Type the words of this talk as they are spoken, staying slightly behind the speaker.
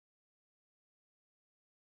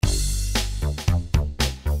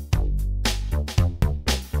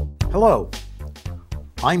Hello,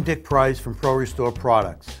 I'm Dick Price from Pro Restore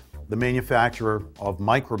Products, the manufacturer of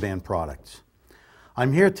Microban products.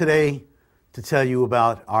 I'm here today to tell you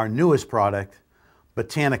about our newest product,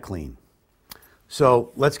 Botaniclean.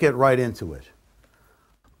 So let's get right into it.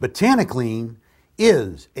 Botaniclean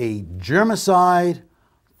is a germicide,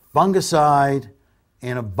 fungicide,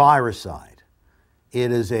 and a viricide. It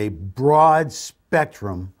is a broad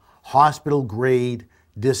spectrum hospital grade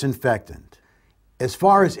disinfectant. As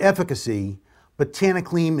far as efficacy,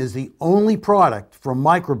 Botaniclean is the only product from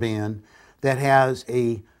Microban that has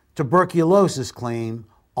a tuberculosis claim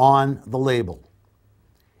on the label.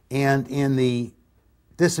 And in the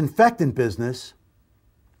disinfectant business,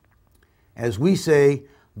 as we say,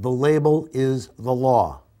 the label is the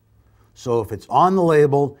law. So if it's on the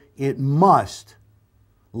label, it must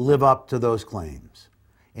live up to those claims.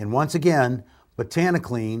 And once again,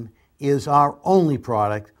 Botaniclean is our only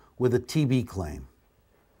product with a TB claim.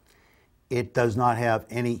 It does not have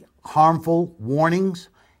any harmful warnings,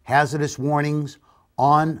 hazardous warnings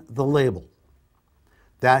on the label.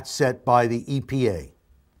 That's set by the EPA.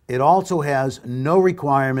 It also has no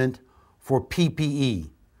requirement for PPE,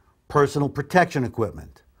 personal protection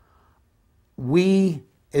equipment. We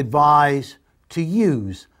advise to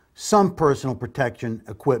use some personal protection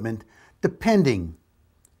equipment depending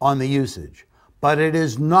on the usage, but it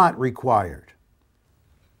is not required.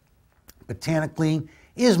 Botaniclean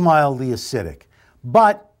is mildly acidic,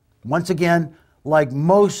 but once again, like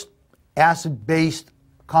most acid-based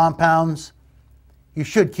compounds, you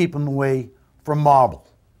should keep them away from marble.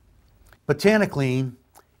 Botaniclean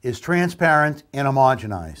is transparent and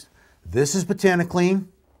homogenized. This is Botaniclean,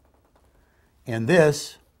 and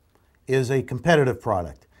this is a competitive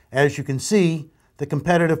product. As you can see, the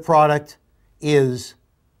competitive product is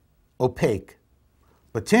opaque.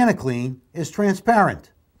 Botaniclean is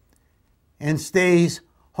transparent and stays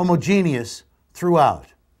homogeneous throughout.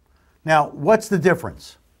 Now, what's the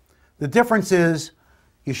difference? The difference is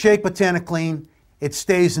you shake Botaniclean, it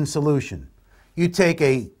stays in solution. You take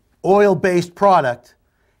a oil-based product,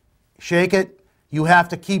 shake it, you have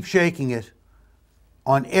to keep shaking it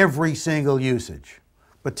on every single usage.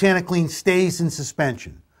 Botaniclean stays in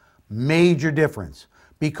suspension. Major difference.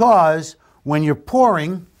 Because when you're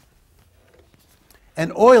pouring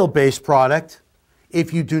an oil-based product,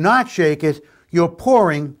 if you do not shake it, you're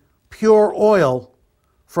pouring pure oil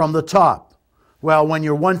from the top. Well, when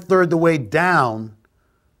you're 1/3 the way down,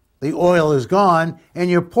 the oil is gone and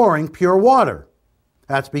you're pouring pure water.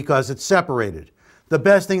 That's because it's separated. The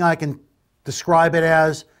best thing I can describe it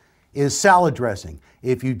as is salad dressing.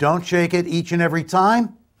 If you don't shake it each and every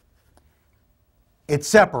time, it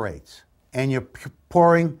separates and you're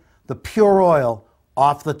pouring the pure oil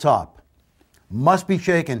off the top. Must be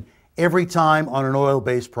shaken every time on an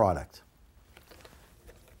oil-based product.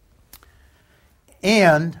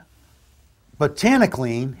 And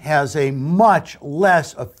Botaniclean has a much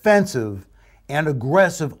less offensive and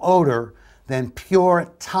aggressive odor than pure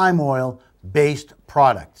thyme oil-based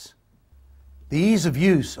products. The ease of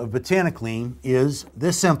use of Botaniclean is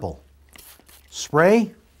this simple.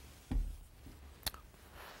 Spray,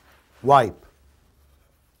 wipe.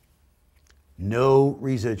 No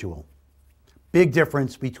residual. Big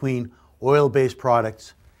difference between oil-based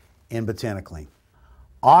products and Botaniclean.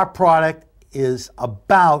 Our product is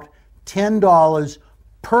about $10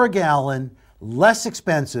 per gallon less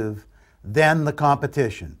expensive than the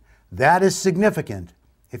competition. That is significant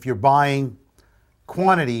if you're buying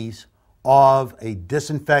quantities of a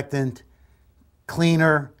disinfectant,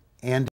 cleaner, and